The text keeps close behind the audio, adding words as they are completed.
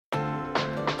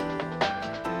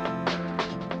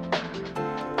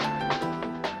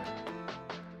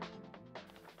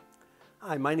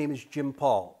Hi, my name is Jim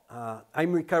Paul.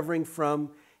 I'm recovering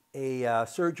from a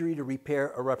surgery to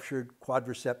repair a ruptured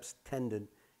quadriceps tendon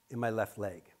in my left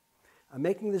leg. I'm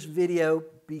making this video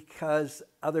because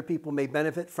other people may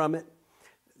benefit from it.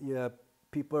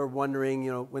 People are wondering,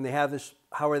 when they have this,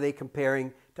 how are they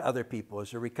comparing to other people?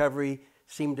 Does the recovery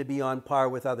seem to be on par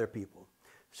with other people?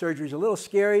 Surgery is a little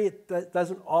scary. It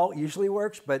doesn't usually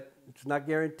works, but it's not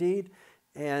guaranteed.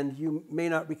 And you may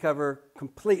not recover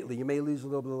completely. You may lose a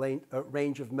little bit of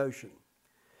range of motion.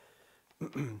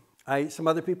 Some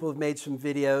other people have made some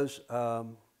videos.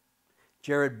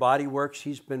 Jared Bodyworks,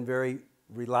 he's been very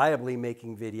reliably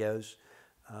making videos.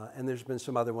 And there's been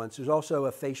some other ones. There's also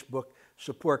a Facebook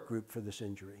support group for this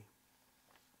injury.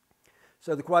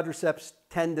 So the quadriceps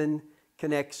tendon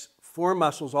connects four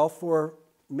muscles, all four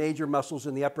major muscles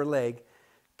in the upper leg,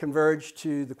 converge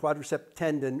to the quadriceps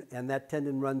tendon, and that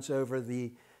tendon runs over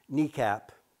the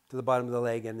kneecap to the bottom of the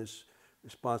leg and is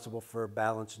responsible for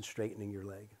balance and straightening your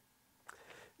leg.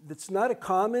 It's not a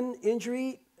common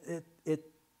injury.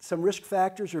 Some risk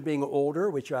factors are being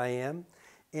older, which I am,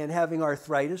 and having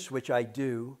arthritis, which I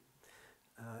do.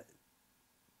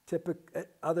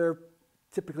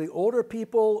 Typically older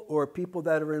people or people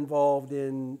that are involved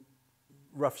in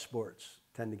rough sports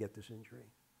tend to get this injury.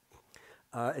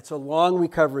 It's a long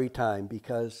recovery time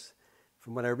because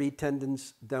from what I read,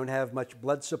 tendons don't have much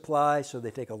blood supply, so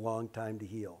they take a long time to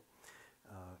heal.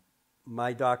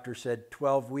 My doctor said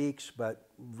 12 weeks, but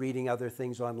reading other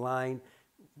things online,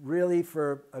 really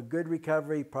for a good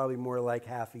recovery, probably more like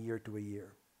half a year to a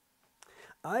year.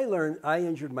 I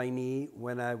injured my knee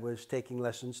when I was taking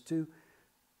lessons to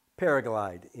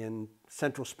paraglide in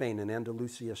central Spain, in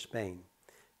Andalusia, Spain.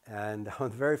 And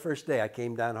on the very first day, I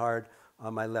came down hard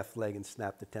on my left leg and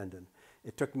snapped the tendon.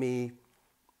 It took me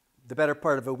the better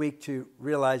part of a week to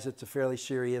realize it's a fairly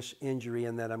serious injury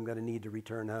and that I'm going to need to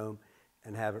return home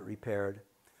and have it repaired.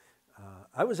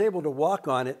 I was able to walk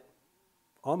on it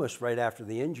almost right after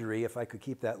the injury if I could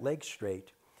keep that leg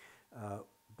straight.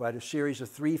 But a series of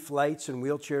 3 flights and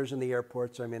wheelchairs in the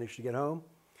airports, I managed to get home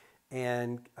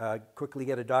and quickly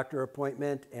get a doctor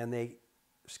appointment, and they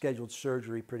scheduled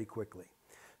surgery pretty quickly.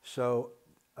 So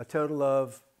a total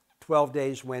of 12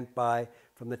 days went by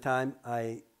from the time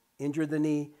I injured the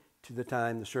knee to the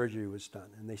time the surgery was done.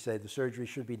 And they say the surgery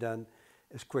should be done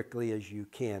as quickly as you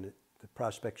can. The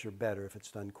prospects are better if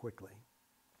it's done quickly.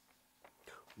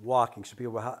 Walking.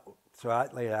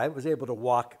 I was able to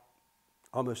walk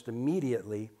almost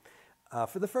immediately.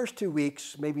 For the first 2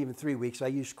 weeks, maybe even 3 weeks, I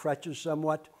used crutches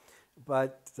somewhat.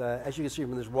 But as you can see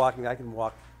from this walking, I can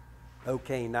walk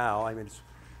okay now. I mean, it's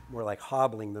more like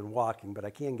hobbling than walking, but I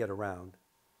can get around.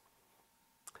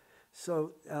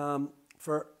 So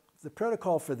for the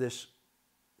protocol for this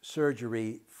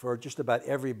surgery for just about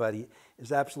everybody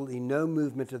is absolutely no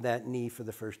movement of that knee for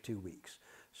the first 2 weeks.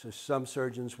 So some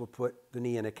surgeons will put the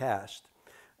knee in a cast.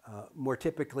 More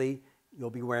typically, you'll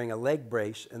be wearing a leg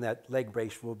brace, and that leg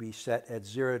brace will be set at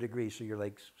 0 degrees, so your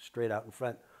leg's straight out in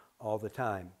front all the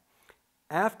time.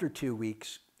 After 2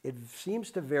 weeks, it seems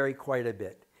to vary quite a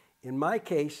bit. In my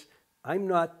case, I'm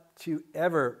not to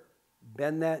ever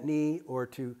bend that knee or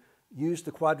to use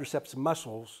the quadriceps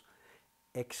muscles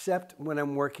except when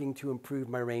I'm working to improve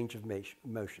my range of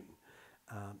motion.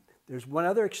 There's one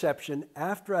other exception.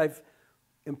 After I've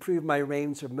improved my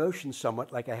range of motion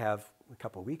somewhat, like I have a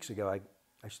couple of weeks ago,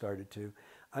 I started to,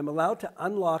 I'm allowed to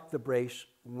unlock the brace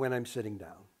when I'm sitting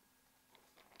down.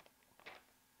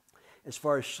 As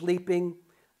far as sleeping,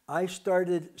 I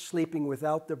started sleeping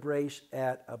without the brace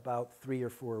at about 3 or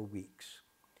 4 weeks.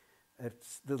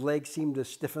 The leg seemed to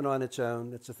stiffen on its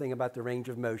own. That's the thing about the range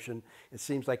of motion. It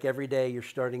seems like every day you're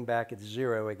starting back at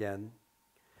 0 again.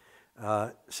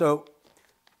 So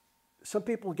some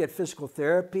people get physical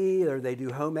therapy or they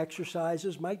do home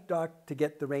exercises. To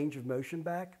get the range of motion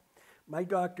back, my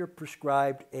doctor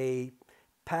prescribed a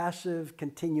passive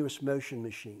continuous motion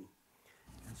machine.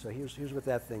 And so here's what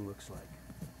that thing looks like.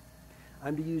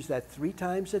 I'm to use that 3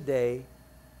 times a day,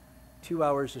 2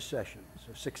 hours a session,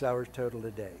 so 6 hours total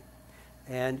a day.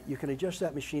 And you can adjust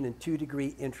that machine in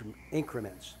 2-degree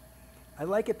increments. I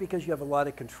like it because you have a lot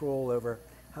of control over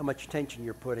how much tension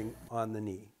you're putting on the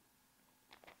knee.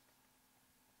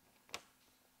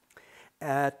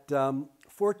 At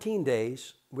 14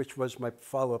 days, which was my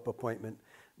follow-up appointment,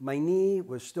 my knee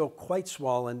was still quite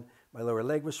swollen, my lower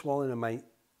leg was swollen, and my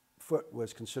foot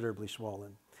was considerably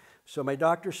swollen. So my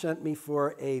doctor sent me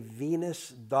for a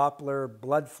venous Doppler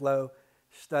blood flow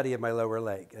study of my lower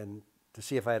leg and to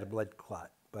see if I had a blood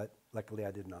clot, but luckily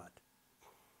I did not.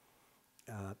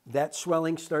 That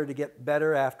swelling started to get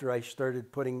better after I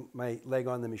started putting my leg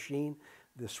on the machine.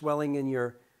 The swelling in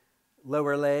your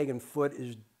lower leg and foot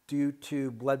is due to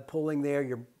blood pooling there,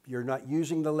 you're not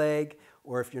using the leg,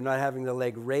 or if you're not having the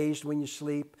leg raised when you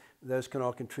sleep, those can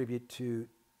all contribute to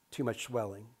too much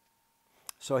swelling.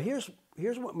 So here's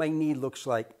what my knee looks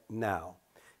like now.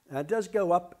 And it does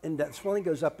go up and down. Swelling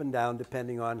goes up and down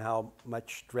depending on how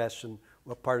much stress and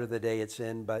what part of the day it's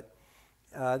in, but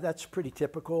that's pretty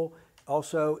typical.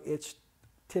 Also, it's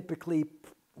typically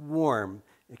warm.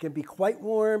 It can be quite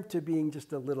warm to being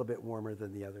just a little bit warmer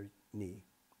than the other knee.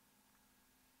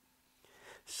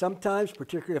 Sometimes,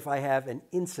 particularly if I have an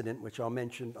incident, which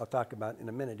I'll talk about in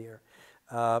a minute here,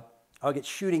 I'll get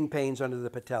shooting pains under the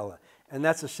patella, and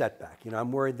that's a setback.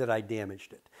 I'm worried that I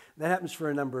damaged it. That happens for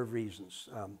a number of reasons.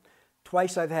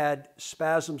 Twice I've had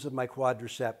spasms of my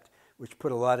quadriceps, which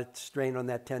put a lot of strain on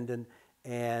that tendon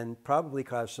and probably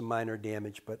caused some minor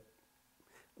damage, but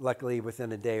luckily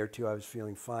within a day or two I was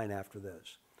feeling fine after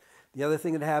those. The other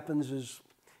thing that happens is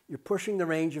you're pushing the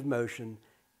range of motion.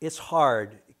 It's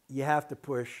hard. You have to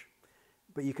push,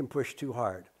 but you can push too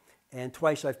hard. And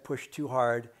twice I've pushed too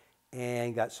hard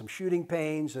and got some shooting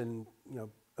pains and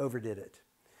overdid it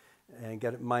and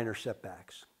got minor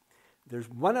setbacks. There's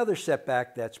one other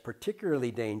setback that's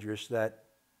particularly dangerous that,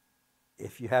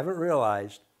 if you haven't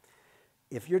realized,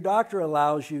 if your doctor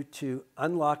allows you to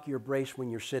unlock your brace when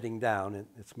you're sitting down, and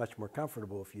it's much more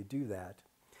comfortable if you do that,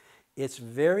 it's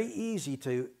very easy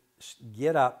to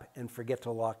get up and forget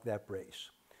to lock that brace.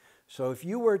 So if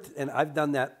you were to, and I've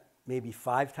done that maybe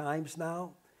 5 times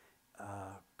now,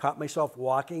 caught myself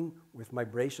walking with my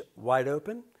brace wide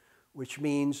open, which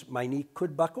means my knee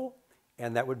could buckle,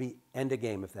 and that would be end of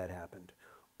game if that happened.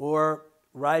 Or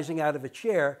rising out of a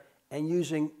chair and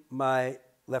using my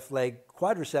left leg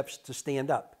quadriceps to stand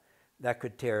up. That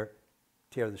could tear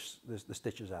the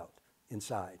stitches out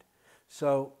inside.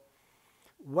 So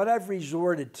what I've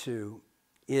resorted to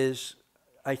is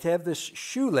I have this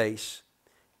shoelace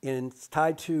and it's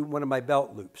tied to one of my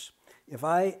belt loops. If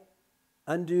I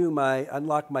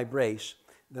unlock my brace,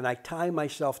 then I tie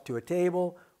myself to a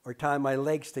table or tie my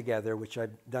legs together, which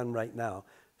I've done right now,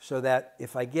 so that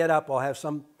if I get up, I'll have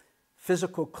some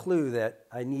physical clue that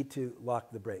I need to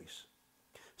lock the brace.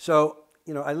 So,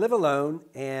 I live alone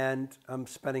and I'm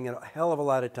spending a hell of a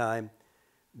lot of time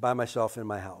by myself in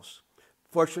my house.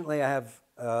 Fortunately, I have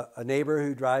a neighbor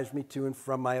who drives me to and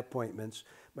from my appointments.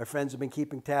 My friends have been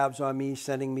keeping tabs on me,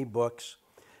 sending me books.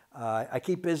 I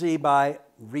keep busy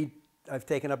I've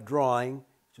taken up drawing.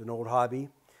 It's an old hobby.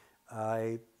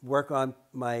 I work on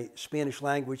my Spanish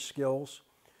language skills.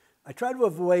 I try to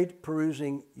avoid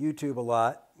perusing YouTube a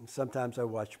lot, and sometimes I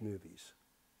watch movies.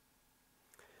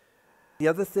 The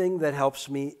other thing that helps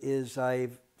me is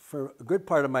for a good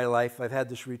part of my life, I've had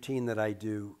this routine that I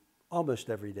do almost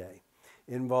every day.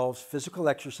 It involves physical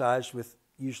exercise with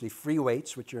usually free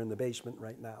weights, which are in the basement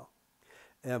right now.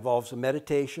 It involves a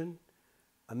meditation,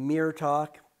 a mirror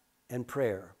talk, and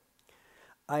prayer.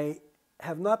 I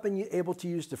have not been able to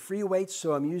use the free weights,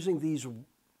 so I'm using these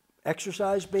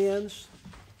exercise bands,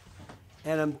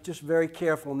 and I'm just very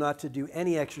careful not to do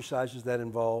any exercises that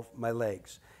involve my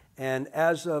legs. And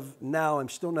as of now, I'm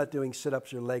still not doing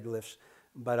sit-ups or leg lifts,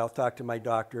 but I'll talk to my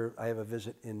doctor. I have a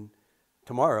visit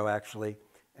tomorrow, actually,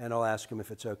 and I'll ask him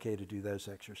if it's okay to do those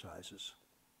exercises.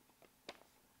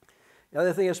 The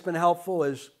other thing that's been helpful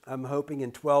is I'm hoping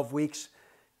in 12 weeks,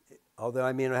 although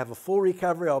I may not have a full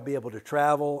recovery, I'll be able to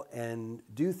travel and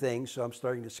do things, so I'm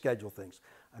starting to schedule things.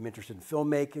 I'm interested in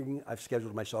filmmaking. I've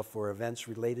scheduled myself for events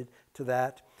related to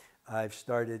that. I've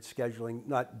started scheduling,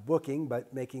 not booking,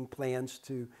 but making plans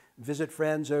to visit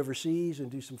friends overseas and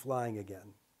do some flying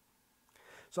again.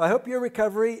 So I hope your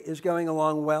recovery is going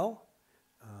along well.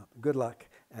 Good luck.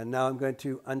 And now I'm going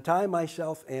to untie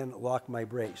myself and lock my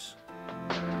brace.